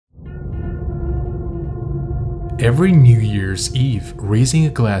Every New Year's Eve, raising a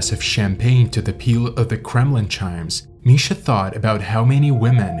glass of champagne to the peal of the Kremlin chimes, Misha thought about how many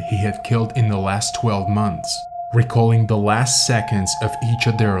women he had killed in the last 12 months, recalling the last seconds of each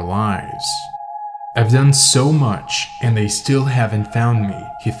of their lives. "I've done so much, and they still haven't found me,"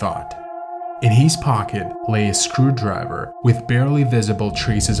 he thought. In his pocket lay a screwdriver with barely visible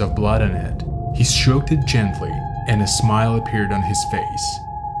traces of blood on it. He stroked it gently, and a smile appeared on his face,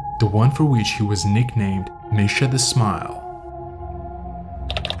 the one for which he was nicknamed Misha the Smile.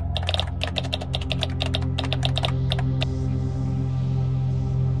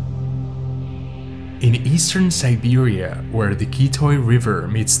 In eastern Siberia, where the Kitoy River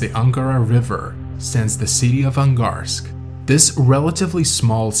meets the Angara River, stands the city of Angarsk. This relatively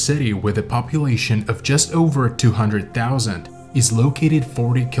small city with a population of just over 200,000 is located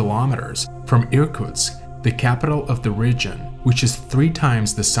 40 kilometers from Irkutsk, the capital of the region, which is 3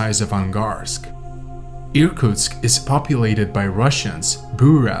 times the size of Angarsk. Irkutsk is populated by Russians,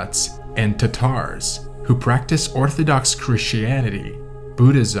 Burats, and Tatars, who practice Orthodox Christianity,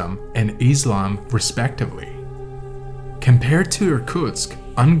 Buddhism, and Islam respectively. Compared to Irkutsk,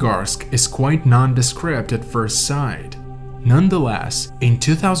 Angarsk is quite nondescript at first sight. Nonetheless, in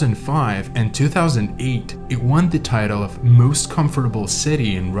 2005 and 2008, it won the title of Most Comfortable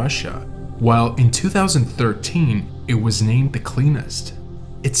City in Russia, while in 2013, it was named the cleanest.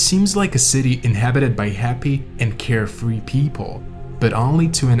 It seems like a city inhabited by happy and carefree people, but only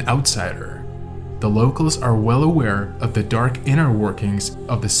to an outsider. The locals are well aware of the dark inner workings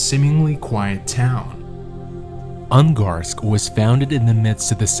of the seemingly quiet town. Angarsk was founded in the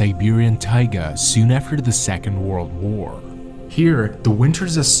midst of the Siberian taiga soon after the Second World War. Here, the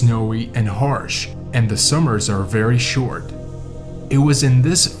winters are snowy and harsh, and the summers are very short. It was in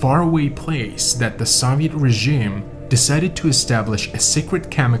this faraway place that the Soviet regime decided to establish a secret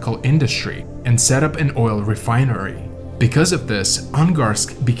chemical industry and set up an oil refinery. Because of this,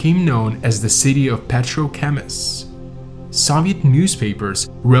 Angarsk became known as the city of petrochemists. Soviet newspapers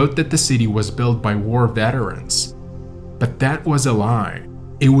wrote that the city was built by war veterans. But that was a lie.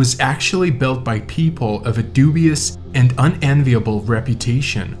 It was actually built by people of a dubious and unenviable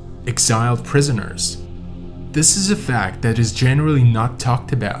reputation, exiled prisoners. This is a fact that is generally not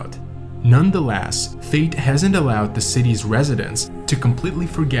talked about. Nonetheless, fate hasn't allowed the city's residents to completely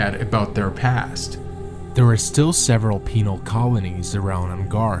forget about their past. There are still several penal colonies around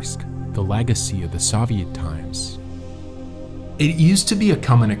Angarsk, the legacy of the Soviet times. It used to be a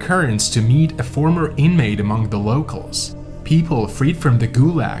common occurrence to meet a former inmate among the locals. People freed from the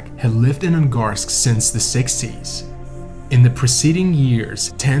Gulag had lived in Angarsk since the 60s. In the preceding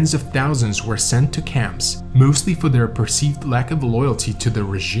years, tens of thousands were sent to camps, mostly for their perceived lack of loyalty to the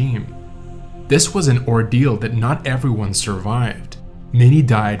regime. This was an ordeal that not everyone survived. Many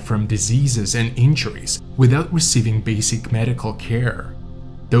died from diseases and injuries without receiving basic medical care.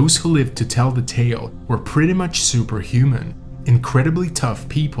 Those who lived to tell the tale were pretty much superhuman, incredibly tough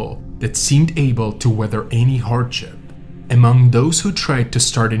people that seemed able to weather any hardship. Among those who tried to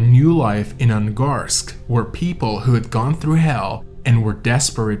start a new life in Angarsk were people who had gone through hell and were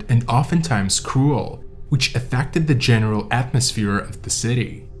desperate and oftentimes cruel, which affected the general atmosphere of the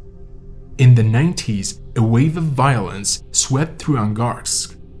city. In the 90s, a wave of violence swept through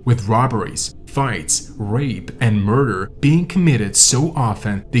Angarsk, with robberies, fights, rape, and murder being committed so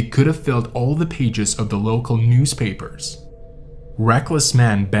often they could have filled all the pages of the local newspapers. Reckless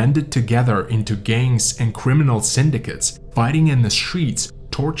men banded together into gangs and criminal syndicates, fighting in the streets,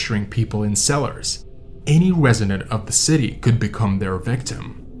 torturing people in cellars. Any resident of the city could become their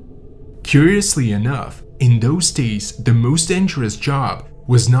victim. Curiously enough, in those days, the most dangerous job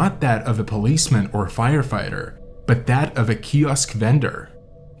was not that of a policeman or firefighter, but that of a kiosk vendor.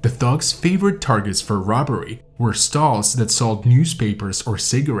 The thugs' favorite targets for robbery were stalls that sold newspapers or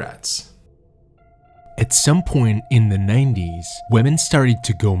cigarettes. At some point in the 90s, women started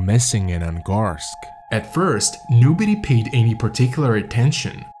to go missing in Angarsk. At first, nobody paid any particular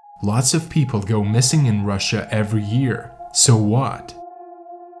attention. Lots of people go missing in Russia every year, so what?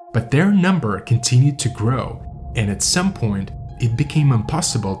 But their number continued to grow, and at some point, it became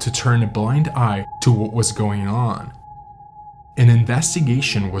impossible to turn a blind eye to what was going on. An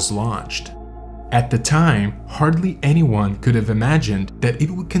investigation was launched. At the time, hardly anyone could have imagined that it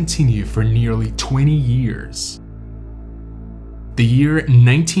would continue for nearly 20 years. The year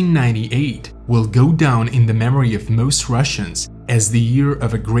 1998 will go down in the memory of most Russians as the year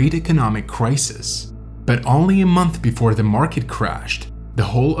of a great economic crisis. But only a month before the market crashed, the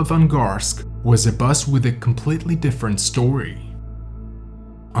whole of Angarsk was abuzz with a completely different story.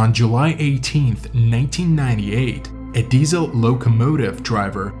 On July 18, 1998, a diesel locomotive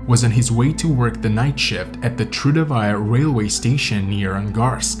driver, was on his way to work the night shift at the Trudovaya railway station near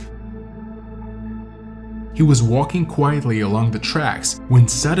Angarsk. He was walking quietly along the tracks when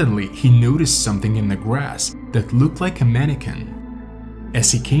suddenly he noticed something in the grass that looked like a mannequin.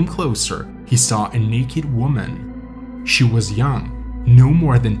 As he came closer, he saw a naked woman. She was young, no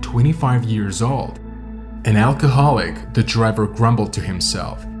more than 25 years old. An alcoholic, the driver grumbled to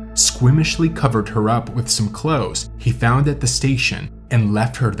himself, squeamishly covered her up with some clothes he found at the station and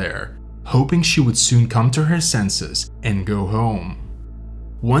left her there, hoping she would soon come to her senses and go home.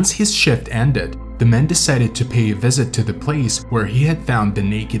 Once his shift ended, the man decided to pay a visit to the place where he had found the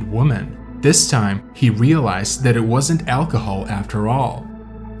naked woman. This time, he realized that it wasn't alcohol after all.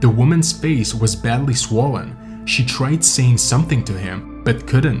 The woman's face was badly swollen. She tried saying something to him, but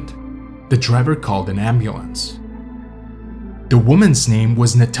couldn't. The driver called an ambulance. The woman's name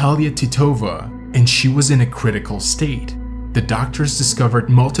was Natalia Titova, and she was in a critical state. The doctors discovered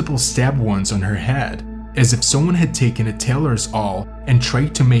multiple stab wounds on her head, as if someone had taken a tailor's awl and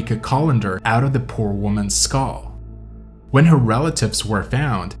tried to make a colander out of the poor woman's skull. When her relatives were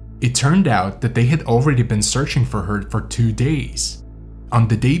found, it turned out that they had already been searching for her for 2 days. On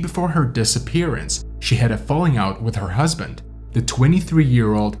the day before her disappearance, she had a falling out with her husband, the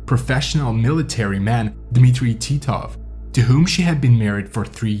 23-year-old professional military man Dmitry Titov, to whom she had been married for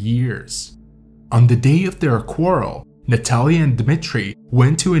 3 years. On the day of their quarrel, Natalia and Dmitry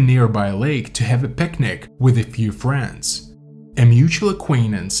went to a nearby lake to have a picnic with a few friends. A mutual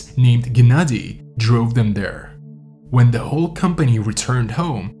acquaintance named Gennady drove them there. When the whole company returned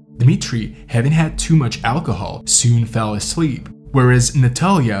home, Dmitry, having had too much alcohol, soon fell asleep, whereas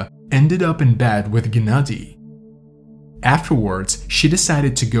Natalia ended up in bed with Gennady. Afterwards, she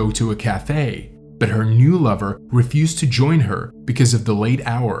decided to go to a cafe, but her new lover refused to join her because of the late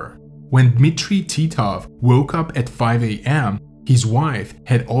hour. When Dmitry Titov woke up at 5 a.m., his wife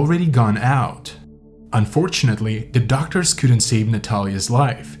had already gone out. Unfortunately, the doctors couldn't save Natalia's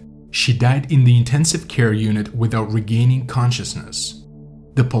life. She died in the intensive care unit without regaining consciousness.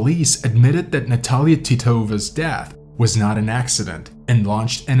 The police admitted that Natalia Titova's death was not an accident and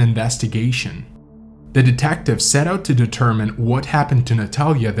launched an investigation. The detectives set out to determine what happened to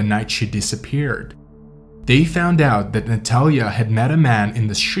Natalia the night she disappeared. They found out that Natalia had met a man in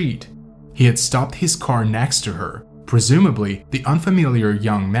the street. He had stopped his car next to her. Presumably, the unfamiliar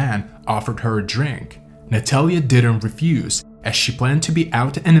young man offered her a drink. Natalia didn't refuse, as she planned to be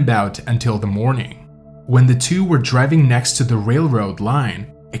out and about until the morning. When the two were driving next to the railroad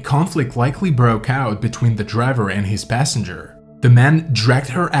line, a conflict likely broke out between the driver and his passenger. The man dragged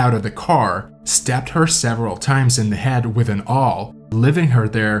her out of the car, stabbed her several times in the head with an awl, leaving her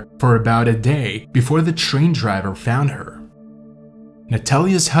there for about a day before the train driver found her.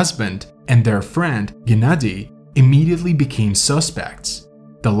 Natalia's husband and their friend, Gennady, immediately became suspects.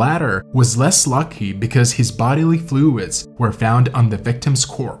 The latter was less lucky because his bodily fluids were found on the victim's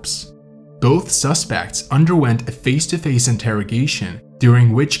corpse. Both suspects underwent a face-to-face interrogation,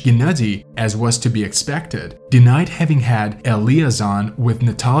 during which Gennady, as was to be expected, denied having had a liaison with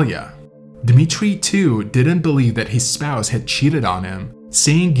Natalia. Dmitry too didn't believe that his spouse had cheated on him,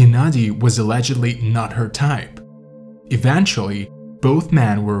 saying Gennady was allegedly not her type. Eventually, both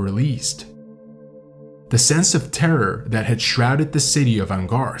men were released. The sense of terror that had shrouded the city of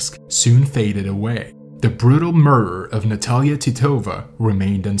Angarsk soon faded away. The brutal murder of Natalia Titova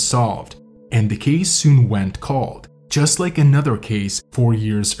remained unsolved, and the case soon went cold, just like another case 4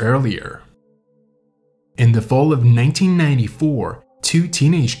 years earlier. In the fall of 1994, 2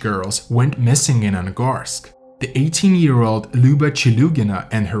 teenage girls went missing in Angarsk. The 18-year-old Luba Chilugina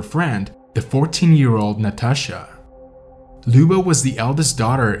and her friend, the 14-year-old Natasha. Luba was the eldest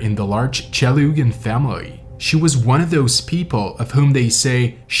daughter in the large Chelugin family. She was one of those people of whom they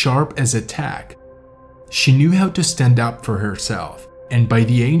say sharp as a tack. She knew how to stand up for herself, and by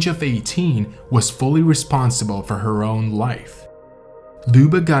the age of 18 was fully responsible for her own life.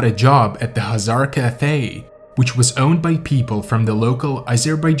 Luba got a job at the Hazar Cafe, which was owned by people from the local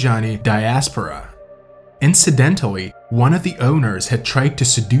Azerbaijani diaspora. Incidentally, one of the owners had tried to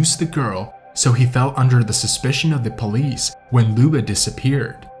seduce the girl, so he fell under the suspicion of the police when Luba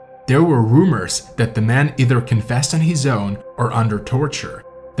disappeared. There were rumors that the man either confessed on his own or under torture,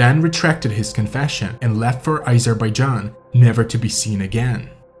 then retracted his confession and left for Azerbaijan, never to be seen again.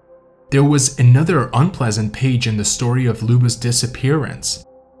 There was another unpleasant page in the story of Luba's disappearance.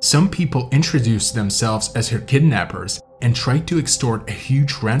 Some people introduced themselves as her kidnappers and tried to extort a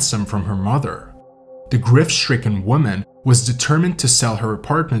huge ransom from her mother. The grief-stricken woman was determined to sell her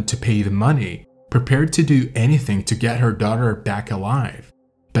apartment to pay the money, prepared to do anything to get her daughter back alive.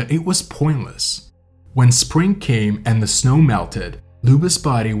 But it was pointless. When spring came and the snow melted, Luba's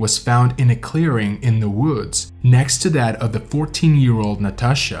body was found in a clearing in the woods next to that of the 14-year-old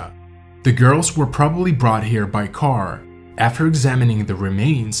Natasha. The girls were probably brought here by car. After examining the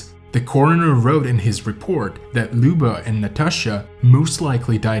remains, the coroner wrote in his report that Luba and Natasha most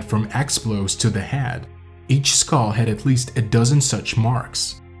likely died from axe blows to the head. Each skull had at least a dozen such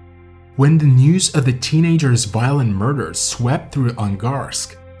marks. When the news of the teenagers' violent murders swept through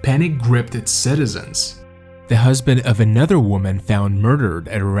Angarsk, panic gripped its citizens. The husband of another woman found murdered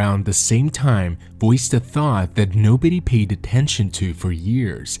at around the same time voiced a thought that nobody paid attention to for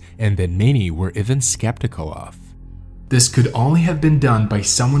years and that many were even skeptical of. This could only have been done by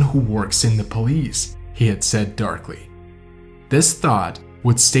someone who works in the police, he had said darkly. This thought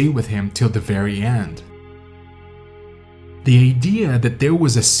would stay with him till the very end. The idea that there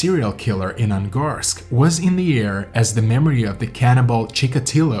was a serial killer in Angarsk was in the air as the memory of the cannibal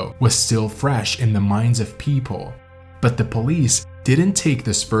Chikatilo was still fresh in the minds of people, but the police didn't take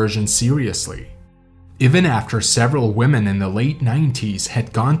this version seriously. Even after several women in the late 90s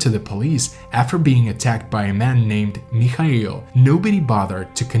had gone to the police after being attacked by a man named Mikhail, nobody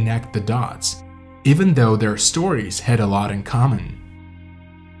bothered to connect the dots, even though their stories had a lot in common.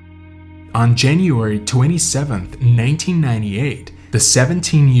 On January 27, 1998, the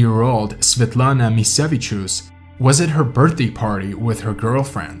 17-year-old Svetlana Misevichus was at her birthday party with her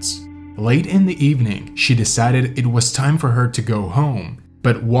girlfriends. Late in the evening, she decided it was time for her to go home,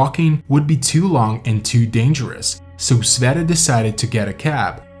 but walking would be too long and too dangerous, so Sveta decided to get a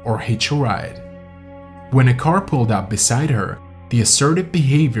cab or hitch a ride. When a car pulled up beside her, the assertive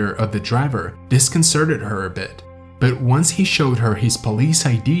behavior of the driver disconcerted her a bit, but once he showed her his police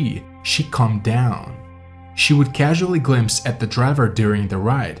ID, she calmed down. She would casually glimpse at the driver during the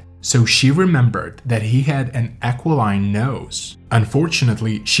ride, so she remembered that he had an aquiline nose.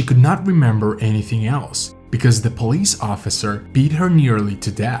 Unfortunately, she could not remember anything else, because the police officer beat her nearly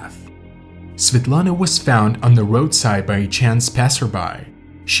to death. Svetlana was found on the roadside by a chance passerby.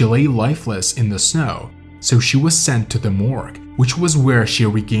 She lay lifeless in the snow, so she was sent to the morgue, which was where she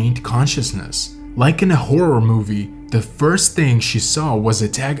regained consciousness. Like in a horror movie, the first thing she saw was a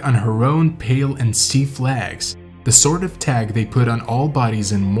tag on her own pale and stiff legs, the sort of tag they put on all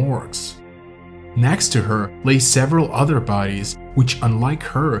bodies in morgues. Next to her lay several other bodies, which unlike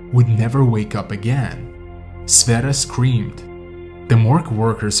her would never wake up again. Sveta screamed. The morgue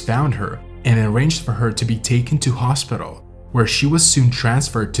workers found her and arranged for her to be taken to hospital, where she was soon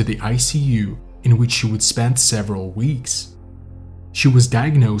transferred to the ICU, in which she would spend several weeks. She was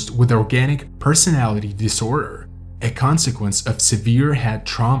diagnosed with organic personality disorder, a consequence of severe head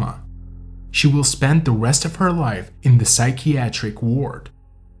trauma. She will spend the rest of her life in the psychiatric ward.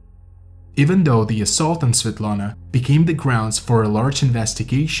 Even though the assault on Svetlana became the grounds for a large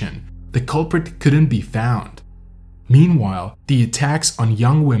investigation, the culprit couldn't be found. Meanwhile, the attacks on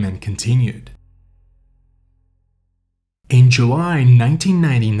young women continued. In July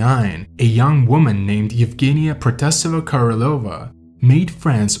 1999, a young woman named Yevgenia Protasova-Karylova made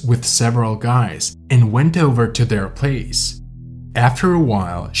friends with several guys and went over to their place. After a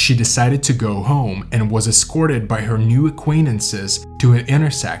while, she decided to go home and was escorted by her new acquaintances to an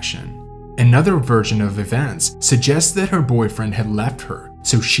intersection. Another version of events suggests that her boyfriend had left her,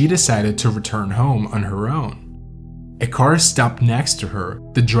 so she decided to return home on her own. A car stopped next to her.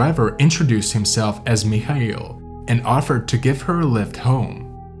 The driver introduced himself as Mikhail and offered to give her a lift home.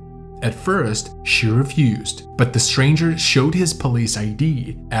 At first, she refused, but the stranger showed his police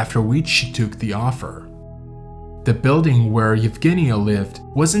ID, after which she took the offer. The building where Yevgenia lived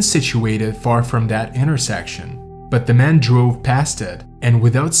wasn't situated far from that intersection, but the man drove past it and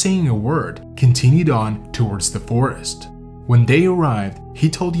without saying a word, continued on towards the forest. When they arrived, he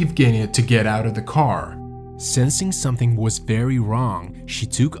told Yevgenia to get out of the car. Sensing something was very wrong, she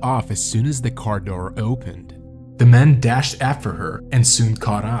took off as soon as the car door opened. The man dashed after her and soon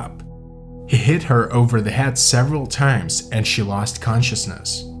caught up. He hit her over the head several times and she lost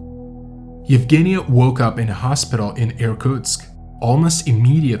consciousness. Yevgenia woke up in a hospital in Irkutsk. Almost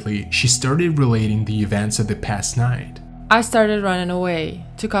immediately, she started relating the events of the past night. I started running away,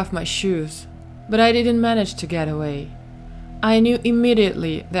 took off my shoes, but I didn't manage to get away. I knew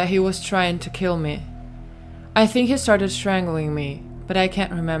immediately that he was trying to kill me. I think he started strangling me, but I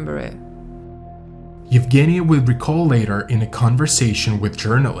can't remember it. Yevgenia would recall later in a conversation with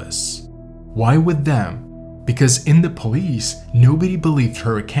journalists. Why with them? Because in the police, nobody believed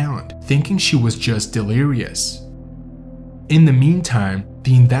her account, thinking she was just delirious. In the meantime,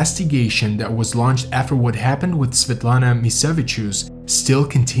 the investigation that was launched after what happened with Svetlana Misevichus still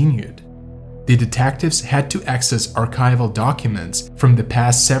continued. The detectives had to access archival documents from the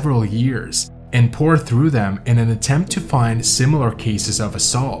past several years, and pore through them in an attempt to find similar cases of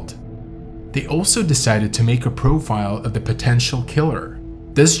assault. They also decided to make a profile of the potential killer.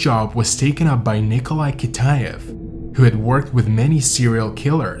 This job was taken up by Nikolai Kitaev, who had worked with many serial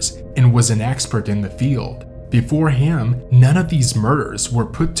killers and was an expert in the field. Before him, none of these murders were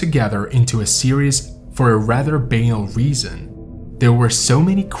put together into a series for a rather banal reason. There were so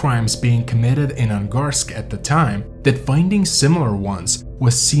many crimes being committed in Angarsk at the time that finding similar ones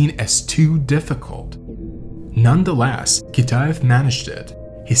was seen as too difficult. Nonetheless, Kitaev managed it.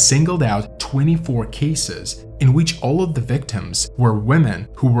 He singled out 24 cases in which all of the victims were women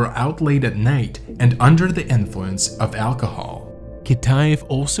who were out late at night and under the influence of alcohol. Kitaev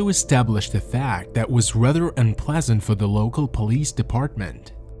also established a fact that was rather unpleasant for the local police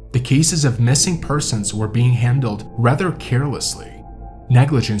department. The cases of missing persons were being handled rather carelessly.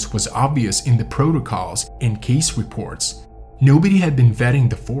 Negligence was obvious in the protocols and case reports. Nobody had been vetting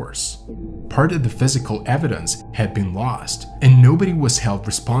the force. Part of the physical evidence had been lost, and nobody was held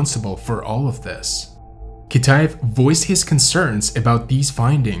responsible for all of this. Kitaev voiced his concerns about these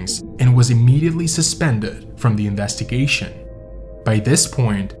findings and was immediately suspended from the investigation. By this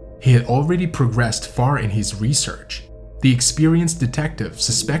point, he had already progressed far in his research. The experienced detective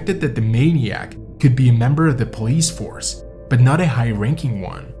suspected that the maniac could be a member of the police force, but not a high-ranking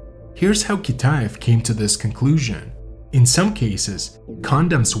one. Here's how Kitaev came to this conclusion. In some cases,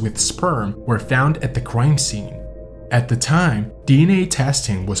 condoms with sperm were found at the crime scene. At the time, DNA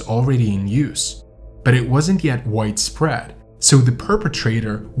testing was already in use, but it wasn't yet widespread, so the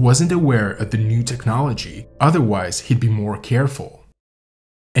perpetrator wasn't aware of the new technology, otherwise he'd be more careful.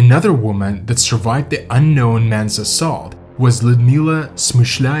 Another woman that survived the unknown man's assault was Lyudmila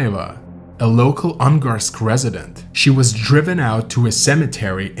Smyshlaeva, a local Angarsk resident. She was driven out to a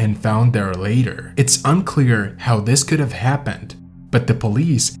cemetery and found there later. It's unclear how this could have happened, but the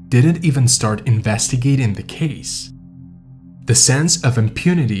police didn't even start investigating the case. The sense of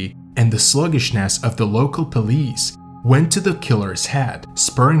impunity and the sluggishness of the local police went to the killer's head,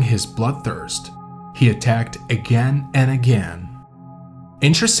 spurring his bloodthirst. He attacked again and again.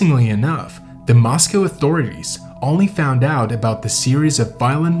 Interestingly enough, the Moscow authorities only found out about the series of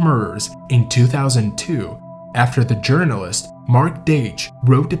violent murders in 2002 after the journalist Mark Dage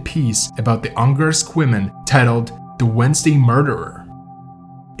wrote a piece about the Angarsk women titled "The Wednesday Murderer."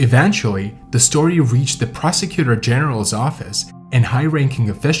 Eventually, the story reached the Prosecutor General's office and high-ranking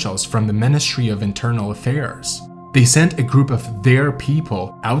officials from the Ministry of Internal Affairs. They sent a group of their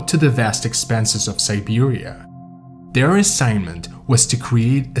people out to the vast expanses of Siberia. Their assignment was to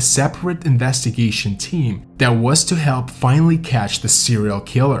create a separate investigation team that was to help finally catch the serial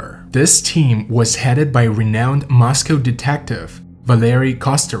killer. This team was headed by renowned Moscow detective Valery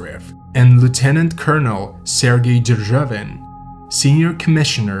Kostarev and Lieutenant Colonel Sergei Derzhavin, Senior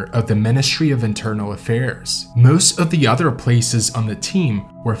Commissioner of the Ministry of Internal Affairs. Most of the other places on the team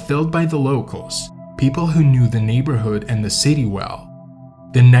were filled by the locals, people who knew the neighborhood and the city well.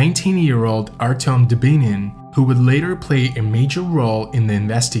 The 19-year-old Artyom Dubinin, who would later play a major role in the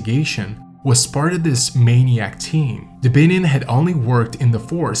investigation, was part of this maniac team. Dubinin had only worked in the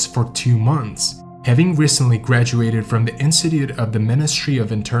force for 2 months, having recently graduated from the Institute of the Ministry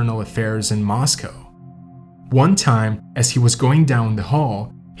of Internal Affairs in Moscow. One time, as he was going down the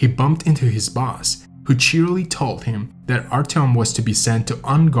hall, he bumped into his boss, who cheerily told him that Artyom was to be sent to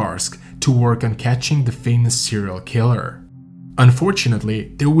Angarsk to work on catching the famous serial killer.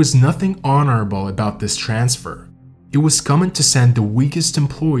 Unfortunately, there was nothing honorable about this transfer. It was common to send the weakest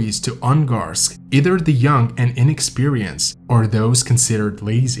employees to Angarsk, either the young and inexperienced or those considered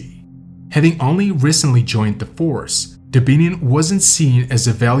lazy. Having only recently joined the force, Dubinin wasn't seen as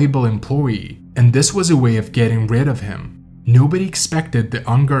a valuable employee, and this was a way of getting rid of him. Nobody expected the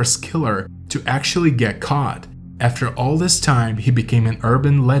Angarsk killer to actually get caught. After all this time, he became an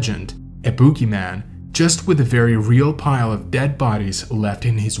urban legend, a boogeyman, just with a very real pile of dead bodies left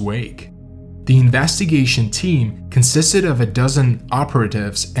in his wake. The investigation team consisted of a dozen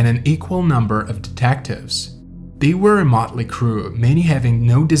operatives and an equal number of detectives. They were a motley crew, many having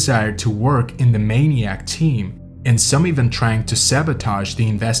no desire to work in the maniac team, and some even trying to sabotage the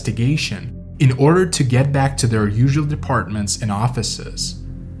investigation in order to get back to their usual departments and offices.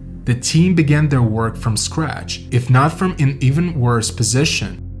 The team began their work from scratch, if not from an even worse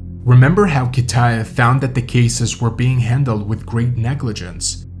position. Remember how Kitaev found that the cases were being handled with great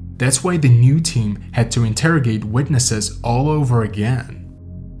negligence? That's why the new team had to interrogate witnesses all over again.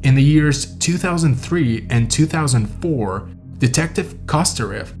 In the years 2003 and 2004, Detective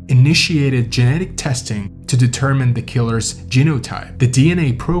Kostarev initiated genetic testing to determine the killer's genotype. The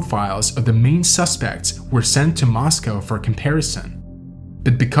DNA profiles of the main suspects were sent to Moscow for comparison.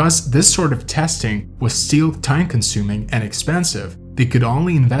 But because this sort of testing was still time-consuming and expensive, they could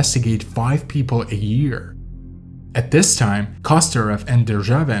only investigate 5 people a year. At this time, Kosterov and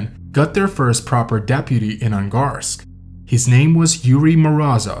Derzhavin got their first proper deputy in Angarsk. His name was Yuri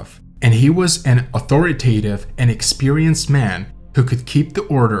Morozov, and he was an authoritative and experienced man who could keep the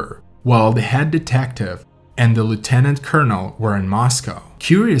order, while the head detective and the lieutenant colonel were in Moscow.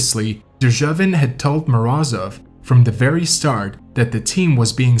 Curiously, Derzhavin had told Morozov from the very start that the team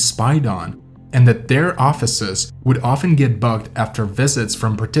was being spied on and that their offices would often get bugged after visits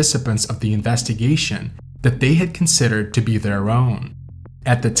from participants of the investigation that they had considered to be their own.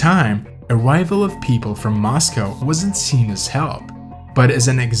 At the time, arrival of people from Moscow wasn't seen as help, but as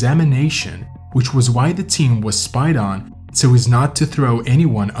an examination, which was why the team was spied on so as not to throw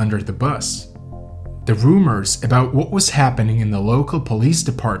anyone under the bus. The rumors about what was happening in the local police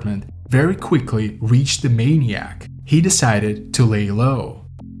department very quickly reached the maniac. He decided to lay low.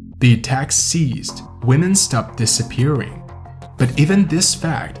 The attacks ceased, women stopped disappearing. But even this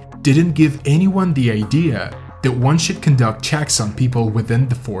fact didn't give anyone the idea that one should conduct checks on people within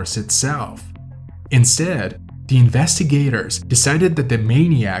the force itself. Instead, the investigators decided that the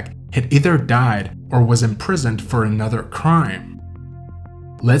maniac had either died or was imprisoned for another crime.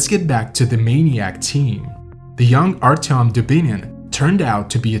 Let's get back to the maniac team. The young Artyom Dubinin turned out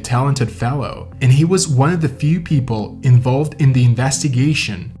to be a talented fellow, and he was one of the few people involved in the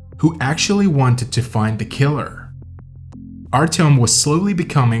investigation who actually wanted to find the killer. Artyom was slowly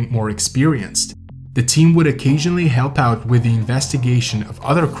becoming more experienced. The team would occasionally help out with the investigation of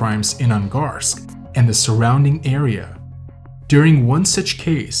other crimes in Angarsk and the surrounding area. During one such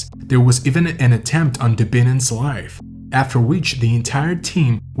case, there was even an attempt on Dubinin's life, after which the entire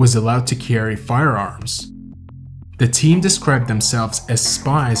team was allowed to carry firearms. The team described themselves as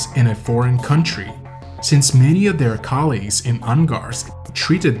spies in a foreign country, since many of their colleagues in Angarsk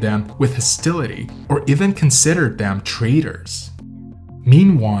treated them with hostility or even considered them traitors.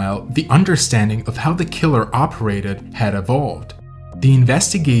 Meanwhile, the understanding of how the killer operated had evolved. The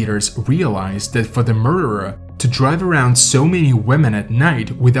investigators realized that for the murderer to drive around so many women at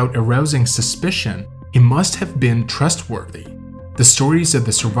night without arousing suspicion, he must have been trustworthy. The stories of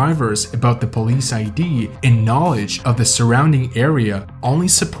the survivors about the police ID and knowledge of the surrounding area only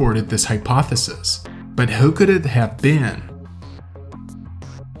supported this hypothesis. But who could it have been?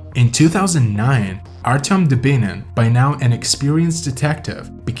 In 2009, Artyom Dubinin, by now an experienced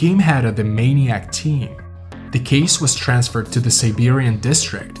detective, became head of the maniac team. The case was transferred to the Siberian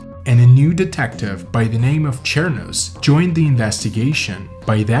district, and a new detective by the name of Chernus joined the investigation.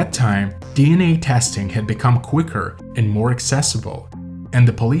 By that time, DNA testing had become quicker and more accessible, and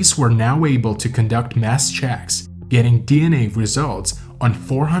the police were now able to conduct mass checks, getting DNA results on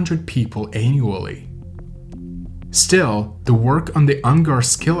 400 people annually. Still, the work on the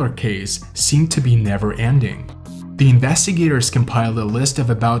Angarsk killer case seemed to be never-ending. The investigators compiled a list of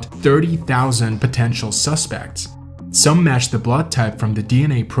about 30,000 potential suspects. Some matched the blood type from the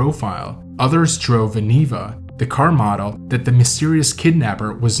DNA profile, others drove a Niva, the car model that the mysterious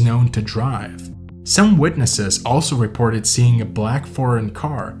kidnapper was known to drive. Some witnesses also reported seeing a black foreign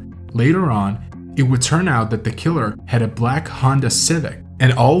car. Later on, it would turn out that the killer had a black Honda Civic.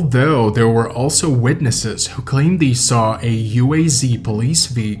 And although there were also witnesses who claimed they saw a UAZ police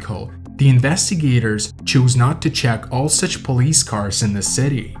vehicle, the investigators chose not to check all such police cars in the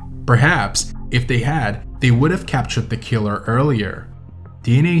city. Perhaps, if they had, they would have captured the killer earlier.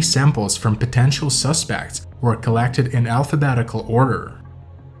 DNA samples from potential suspects were collected in alphabetical order.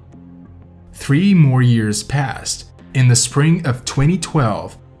 3 more years passed. In the spring of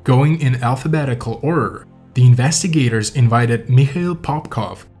 2012, going in alphabetical order, the investigators invited Mikhail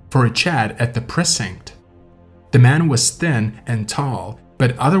Popkov for a chat at the precinct. The man was thin and tall,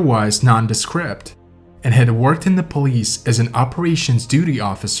 but otherwise nondescript, and had worked in the police as an operations duty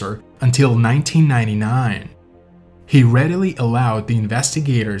officer until 1999. He readily allowed the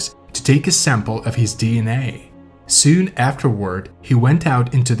investigators to take a sample of his DNA. Soon afterward, he went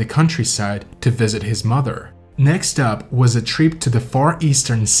out into the countryside to visit his mother. Next up was a trip to the far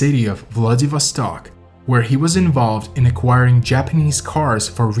eastern city of Vladivostok, where he was involved in acquiring Japanese cars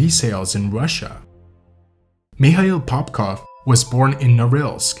for resales in Russia. Mikhail Popkov was born in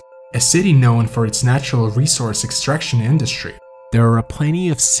Norilsk, a city known for its natural resource extraction industry. There are plenty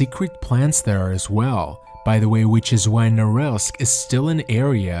of secret plants there as well, by the way, which is why Norilsk is still an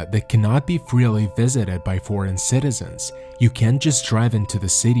area that cannot be freely visited by foreign citizens. You can't just drive into the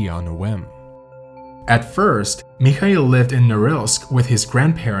city on a whim. At first, Mikhail lived in Norilsk with his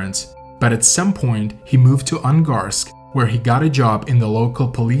grandparents, but at some point he moved to Angarsk, where he got a job in the local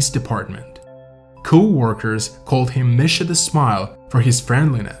police department. Co-workers called him Misha the Smile for his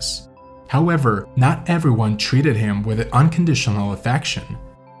friendliness. However, not everyone treated him with unconditional affection.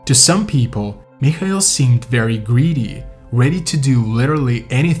 To some people, Mikhail seemed very greedy, ready to do literally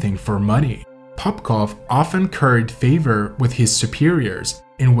anything for money. Popkov often curried favor with his superiors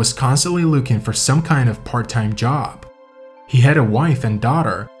and was constantly looking for some kind of part-time job. He had a wife and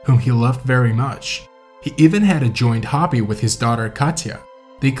daughter whom he loved very much. He even had a joint hobby with his daughter Katya.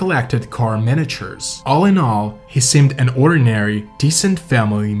 They collected car miniatures. All in all, he seemed an ordinary, decent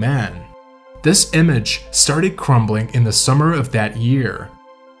family man. This image started crumbling in the summer of that year.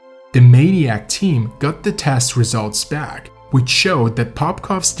 The Maniac team got the test results back, which showed that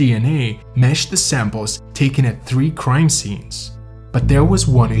Popkov's DNA matched the samples taken at 3 crime scenes. But there was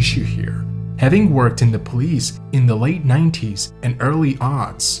one issue here. Having worked in the police in the late 90s and early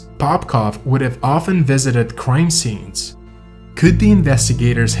aughts, Popkov would have often visited crime scenes. Could the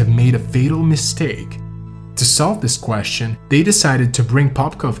investigators have made a fatal mistake? To solve this question, they decided to bring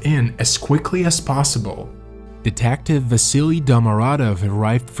Popkov in as quickly as possible. Detective Vasily Domorodov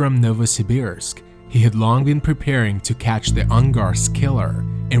arrived from Novosibirsk. He had long been preparing to catch the Angarsk killer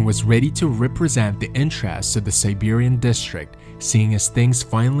and was ready to represent the interests of the Siberian district, seeing as things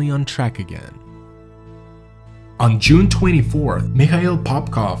finally on track again. On June 24th, Mikhail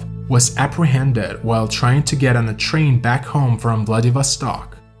Popkov was apprehended while trying to get on a train back home from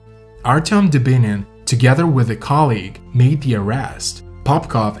Vladivostok. Artyom Dubinin, together with a colleague, made the arrest.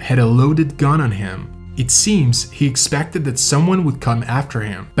 Popkov had a loaded gun on him. It seems he expected that someone would come after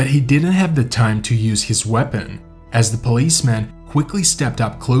him, but he didn't have the time to use his weapon, as the policeman quickly stepped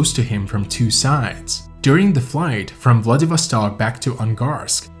up close to him from 2 sides. During the flight from Vladivostok back to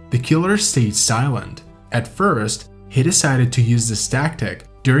Angarsk, the killer stayed silent. At first, he decided to use this tactic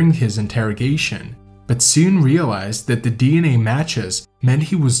during his interrogation, but soon realized that the DNA matches meant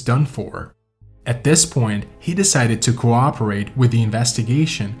he was done for. At this point, he decided to cooperate with the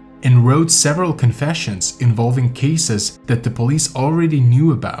investigation and wrote several confessions involving cases that the police already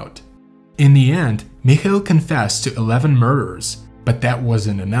knew about. In the end, Mikhail confessed to 11 murders, but that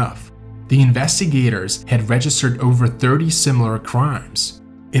wasn't enough. The investigators had registered over 30 similar crimes.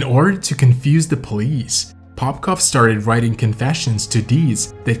 In order to confuse the police, Popkov started writing confessions to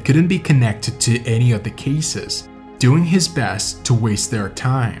deeds that couldn't be connected to any of the cases, doing his best to waste their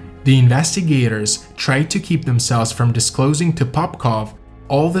time. The investigators tried to keep themselves from disclosing to Popkov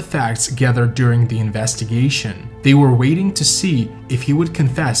all the facts gathered during the investigation. They were waiting to see if he would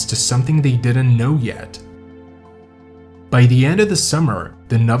confess to something they didn't know yet. By the end of the summer,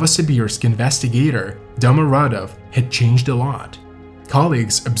 the Novosibirsk investigator, Domorodov, had changed a lot.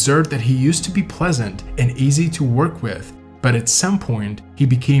 Colleagues observed that he used to be pleasant and easy to work with, but at some point, he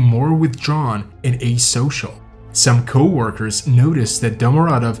became more withdrawn and asocial. Some co-workers noticed that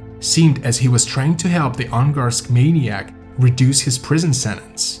Domorodov seemed as he was trying to help the Angarsk maniac reduce his prison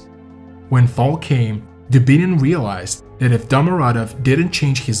sentence. When fall came, Dubinin realized that if Domorodov didn't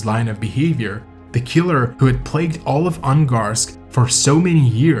change his line of behavior, the killer who had plagued all of Angarsk for so many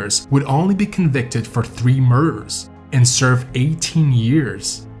years would only be convicted for 3 murders and serve 18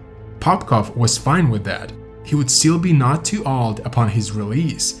 years. Popkov was fine with that. He would still be not too old upon his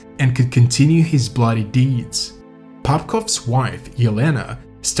release and could continue his bloody deeds. Popkov's wife, Yelena,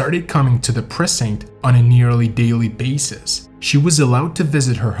 started coming to the precinct on a nearly daily basis. She was allowed to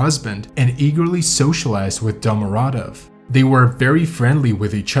visit her husband and eagerly socialized with Domorodov. They were very friendly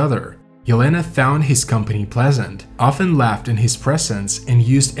with each other. Yelena found his company pleasant, often laughed in his presence, and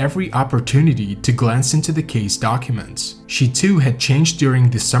used every opportunity to glance into the case documents. She too had changed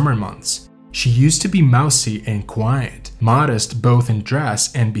during the summer months. She used to be mousy and quiet, modest both in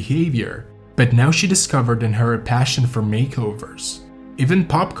dress and behavior, but now she discovered in her a passion for makeovers. Even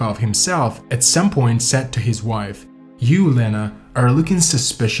Popkov himself at some point said to his wife, "You, Lena, are looking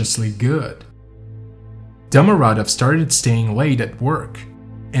suspiciously good." Domorodov started staying late at work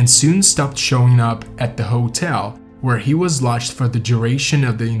and soon stopped showing up at the hotel where he was lodged for the duration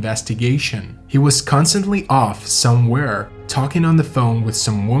of the investigation. He was constantly off somewhere talking on the phone with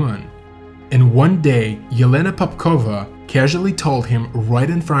some woman. And one day, Yelena Popkova casually told him right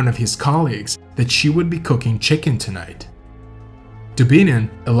in front of his colleagues that she would be cooking chicken tonight. Dubinin,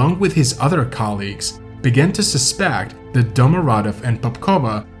 along with his other colleagues, began to suspect that Domorodov and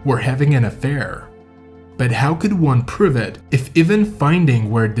Popkova were having an affair. But how could one prove it if even finding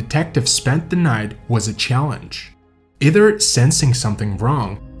where detectives spent the night was a challenge? Either sensing something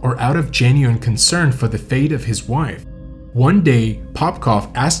wrong or out of genuine concern for the fate of his wife, one day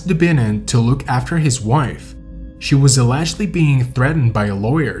Popkov asked Dubinin to look after his wife. She was allegedly being threatened by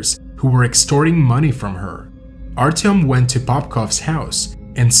lawyers who were extorting money from her. Artyom went to Popkov's house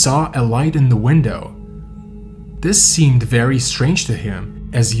and saw a light in the window. This seemed very strange to him,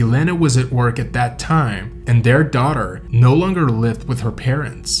 as Yelena was at work at that time and their daughter no longer lived with her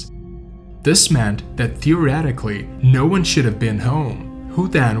parents. This meant that theoretically no one should have been home. Who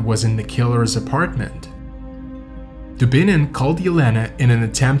then was in the killer's apartment? Dubinin called Yelena in an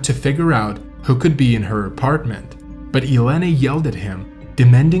attempt to figure out who could be in her apartment, but Yelena yelled at him,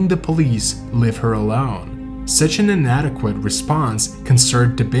 demanding the police leave her alone. Such an inadequate response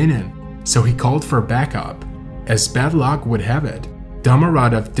concerned Dubinin, so he called for backup. As bad luck would have it,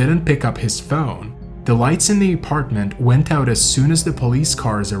 Domorodov didn't pick up his phone. The lights in the apartment went out as soon as the police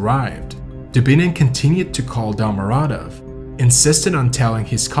cars arrived. Dubinin continued to call Domorodov, insisted on telling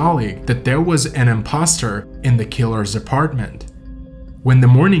his colleague that there was an imposter in the killer's apartment. When the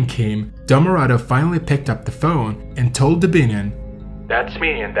morning came, Domorodov finally picked up the phone and told Dubinin, "That's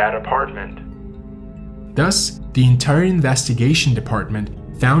me in that apartment." Thus, the entire investigation department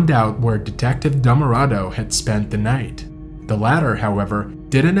found out where Detective Domorodov had spent the night. The latter, however,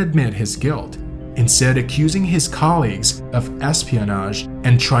 didn't admit his guilt, instead accusing his colleagues of espionage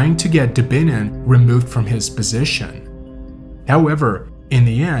and trying to get Dubinin removed from his position. However, in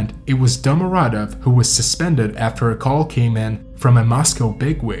the end, it was Domorodov who was suspended after a call came in from a Moscow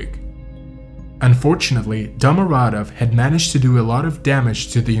bigwig. Unfortunately, Domorodov had managed to do a lot of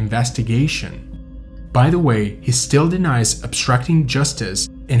damage to the investigation. By the way, he still denies obstructing justice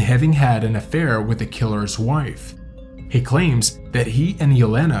and having had an affair with the killer's wife. He claims that he and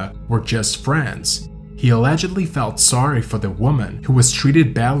Yelena were just friends. He allegedly felt sorry for the woman who was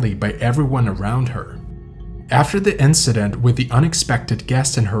treated badly by everyone around her. After the incident with the unexpected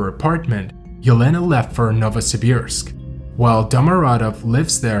guest in her apartment, Yelena left for Novosibirsk, while Domorodov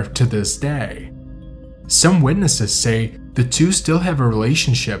lives there to this day. Some witnesses say the two still have a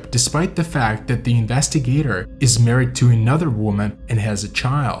relationship despite the fact that the investigator is married to another woman and has a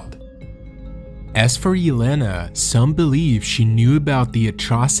child. As for Yelena, some believe she knew about the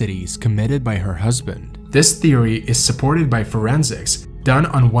atrocities committed by her husband. This theory is supported by forensics done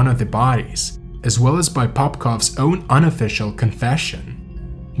on one of the bodies, as well as by Popkov's own unofficial confession.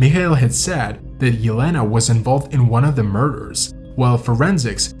 Mikhail had said that Yelena was involved in one of the murders, while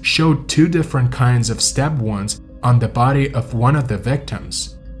forensics showed two different kinds of stab wounds on the body of one of the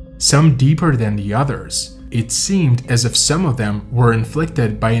victims, some deeper than the others. It seemed as if some of them were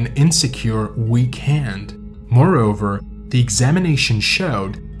inflicted by an insecure, weak hand. Moreover, the examination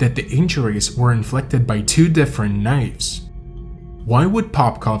showed that the injuries were inflicted by two different knives. Why would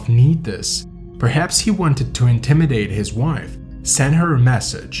Popkov need this? Perhaps he wanted to intimidate his wife, send her a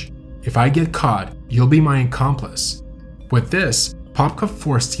message. "If I get caught, you'll be my accomplice." With this, Popkov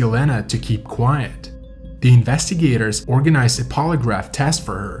forced Yelena to keep quiet. The investigators organized a polygraph test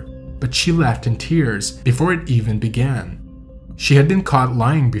for her, but she left in tears before it even began. She had been caught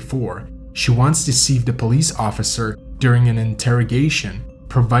lying before. She once deceived a police officer during an interrogation,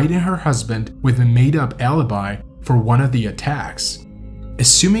 providing her husband with a made-up alibi for one of the attacks.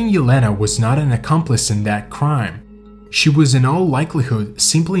 Assuming Yelena was not an accomplice in that crime, she was in all likelihood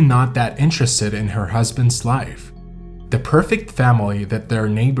simply not that interested in her husband's life. The perfect family that their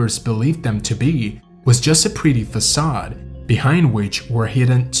neighbors believed them to be was just a pretty facade, behind which were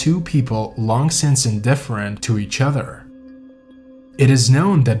hidden two people long since indifferent to each other. It is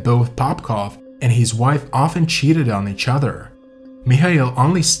known that both Popkov and his wife often cheated on each other. Mikhail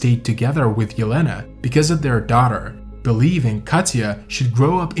only stayed together with Yelena because of their daughter, believing Katya should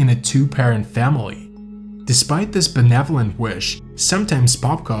grow up in a two-parent family. Despite this benevolent wish, sometimes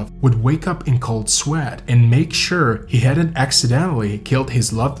Popkov would wake up in cold sweat and make sure he hadn't accidentally killed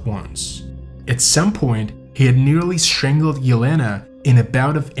his loved ones. At some point, he had nearly strangled Yelena in a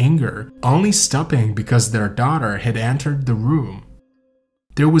bout of anger, only stopping because their daughter had entered the room.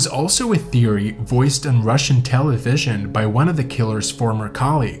 There was also a theory voiced on Russian television by one of the killer's former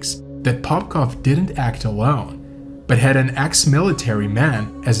colleagues that Popkov didn't act alone, but had an ex-military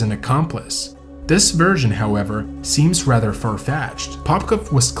man as an accomplice. This version, however, seems rather far-fetched.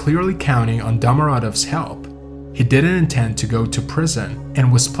 Popkov was clearly counting on Domorodov's help. He didn't intend to go to prison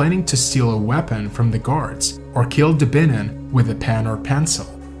and was planning to steal a weapon from the guards or kill Dubinin with a pen or pencil.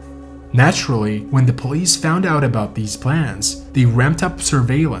 Naturally, when the police found out about these plans, they ramped up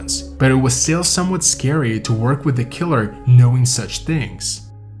surveillance, but it was still somewhat scary to work with the killer knowing such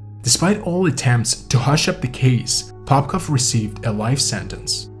things. Despite all attempts to hush up the case, Popkov received a life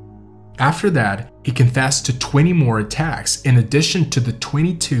sentence. After that, he confessed to 20 more attacks in addition to the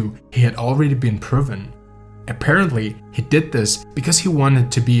 22 he had already been proven. Apparently, he did this because he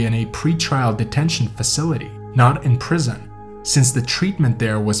wanted to be in a pre-trial detention facility, not in prison, since the treatment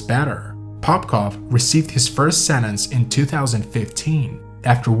there was better. Popkov received his first sentence in 2015.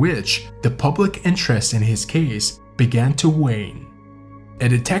 after which the public interest in his case began to wane. A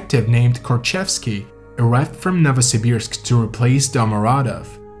detective named Korchevsky arrived from Novosibirsk to replace Domorodov.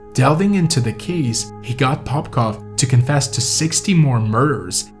 Delving into the case, he got Popkov to confess to 60 more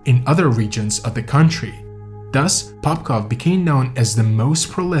murders in other regions of the country. Thus, Popkov became known as the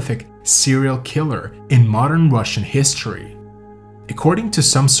most prolific serial killer in modern Russian history. According to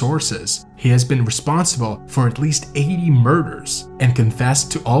some sources, he has been responsible for at least 80 murders and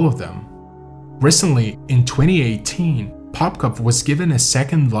confessed to all of them. Recently, in 2018, Popkov was given a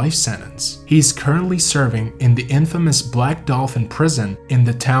second life sentence. He is currently serving in the infamous Black Dolphin prison in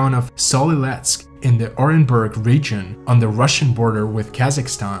the town of Soliletsk in the Orenburg region on the Russian border with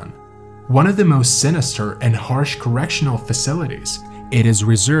Kazakhstan. One of the most sinister and harsh correctional facilities. It is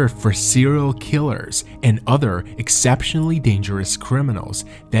reserved for serial killers and other exceptionally dangerous criminals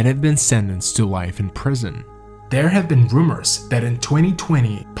that have been sentenced to life in prison. There have been rumors that in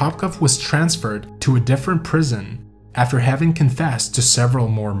 2020, Popkov was transferred to a different prison after having confessed to several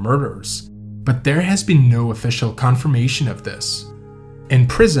more murders, but there has been no official confirmation of this. In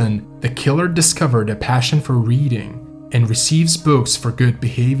prison, the killer discovered a passion for reading and receives books for good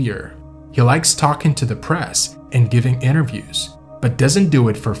behavior. He likes talking to the press and giving interviews, but doesn't do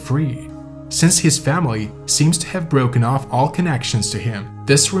it for free. Since his family seems to have broken off all connections to him,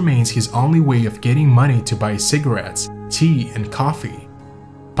 this remains his only way of getting money to buy cigarettes, tea, and coffee.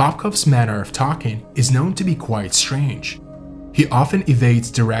 Popkov's manner of talking is known to be quite strange. He often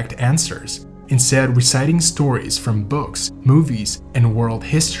evades direct answers, instead reciting stories from books, movies, and world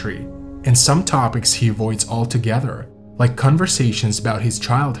history, and some topics he avoids altogether, like conversations about his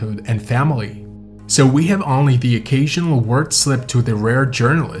childhood and family. So we have only the occasional word slip to the rare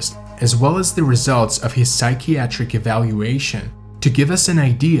journalist, as well as the results of his psychiatric evaluation, to give us an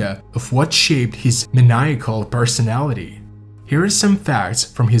idea of what shaped his maniacal personality. Here are some facts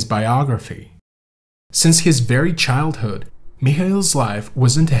from his biography. Since his very childhood, Mikhail's life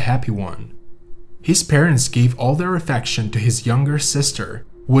wasn't a happy one. His parents gave all their affection to his younger sister,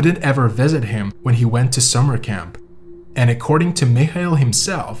 wouldn't ever visit him when he went to summer camp, and according to Mikhail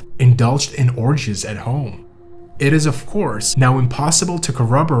himself, indulged in orgies at home. It is of course now impossible to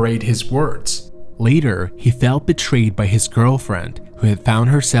corroborate his words. Later, he felt betrayed by his girlfriend, who had found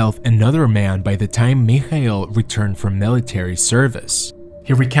herself another man by the time Mikhail returned from military service.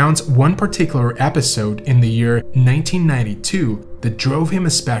 He recounts one particular episode in the year 1992 that drove him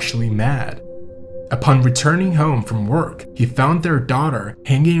especially mad. Upon returning home from work, he found their daughter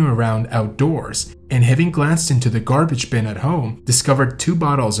hanging around outdoors and, having glanced into the garbage bin at home, discovered 2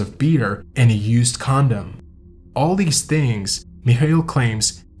 bottles of beer and a used condom. All these things, Mikhail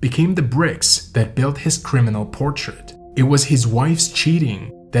claims, became the bricks that built his criminal portrait. It was his wife's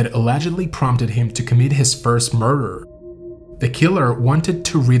cheating that allegedly prompted him to commit his first murder. The killer wanted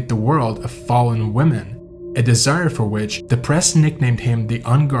to rid the world of fallen women, a desire for which the press nicknamed him the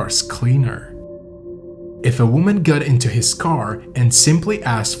Angarsk Cleaner. If a woman got into his car and simply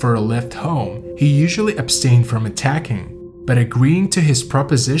asked for a lift home, he usually abstained from attacking, but agreeing to his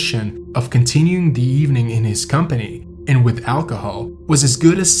proposition of continuing the evening in his company and with alcohol was as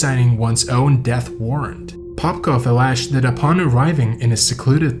good as signing one's own death warrant. Popkov alleged that upon arriving in a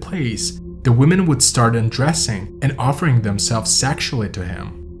secluded place, the women would start undressing and offering themselves sexually to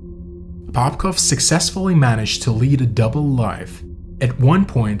him. Popkov successfully managed to lead a double life. At one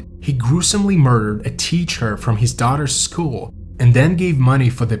point, he gruesomely murdered a teacher from his daughter's school and then gave money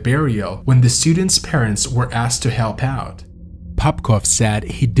for the burial when the students' parents were asked to help out. Popkov said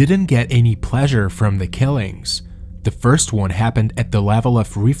he didn't get any pleasure from the killings. The first one happened at the level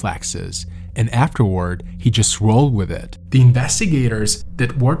of reflexes, and afterward, he just rolled with it. The investigators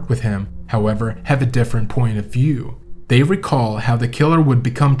that worked with him, however, have a different point of view. They recall how the killer would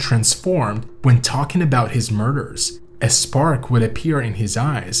become transformed when talking about his murders. A spark would appear in his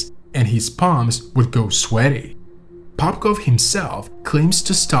eyes, and his palms would go sweaty. Popkov himself claims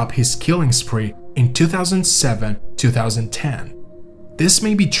to stop his killing spree in 2007-2010. This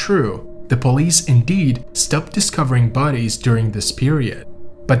may be true. The police indeed stopped discovering bodies during this period,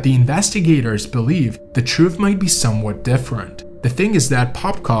 but the investigators believe the truth might be somewhat different. The thing is that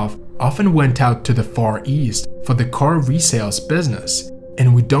Popkov often went out to the Far East for the car resales business,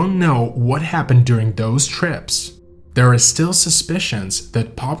 and we don't know what happened during those trips. There are still suspicions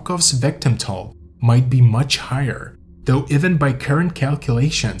that Popkov's victim toll might be much higher, though even by current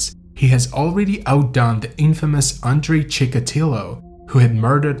calculations, he has already outdone the infamous Andrei Chikatilo, who had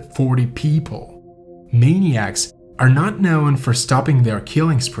murdered 40 people. Maniacs are not known for stopping their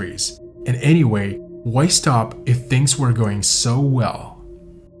killing sprees, and anyway, why stop if things were going so well?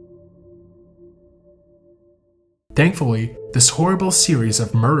 Thankfully, this horrible series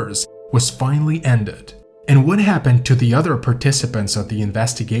of murders was finally ended. And what happened to the other participants of the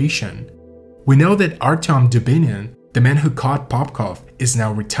investigation? We know that Artyom Dubinin, the man who caught Popkov, is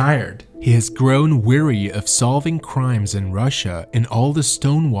now retired. He has grown weary of solving crimes in Russia and all the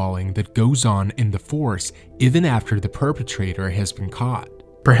stonewalling that goes on in the force even after the perpetrator has been caught.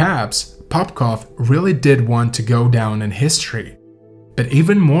 Perhaps Popkov really did want to go down in history, but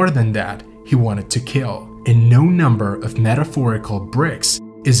even more than that, he wanted to kill, and no number of metaphorical bricks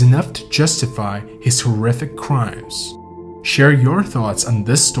is enough to justify his horrific crimes. Share your thoughts on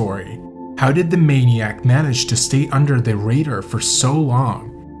this story. How did the maniac manage to stay under the radar for so long?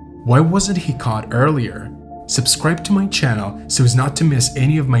 Why wasn't he caught earlier? Subscribe to my channel so as not to miss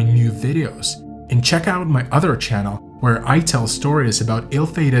any of my new videos, and check out my other channel where I tell stories about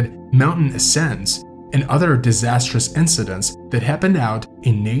ill-fated mountain ascents and other disastrous incidents that happened out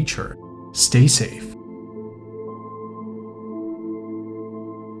in nature. Stay safe.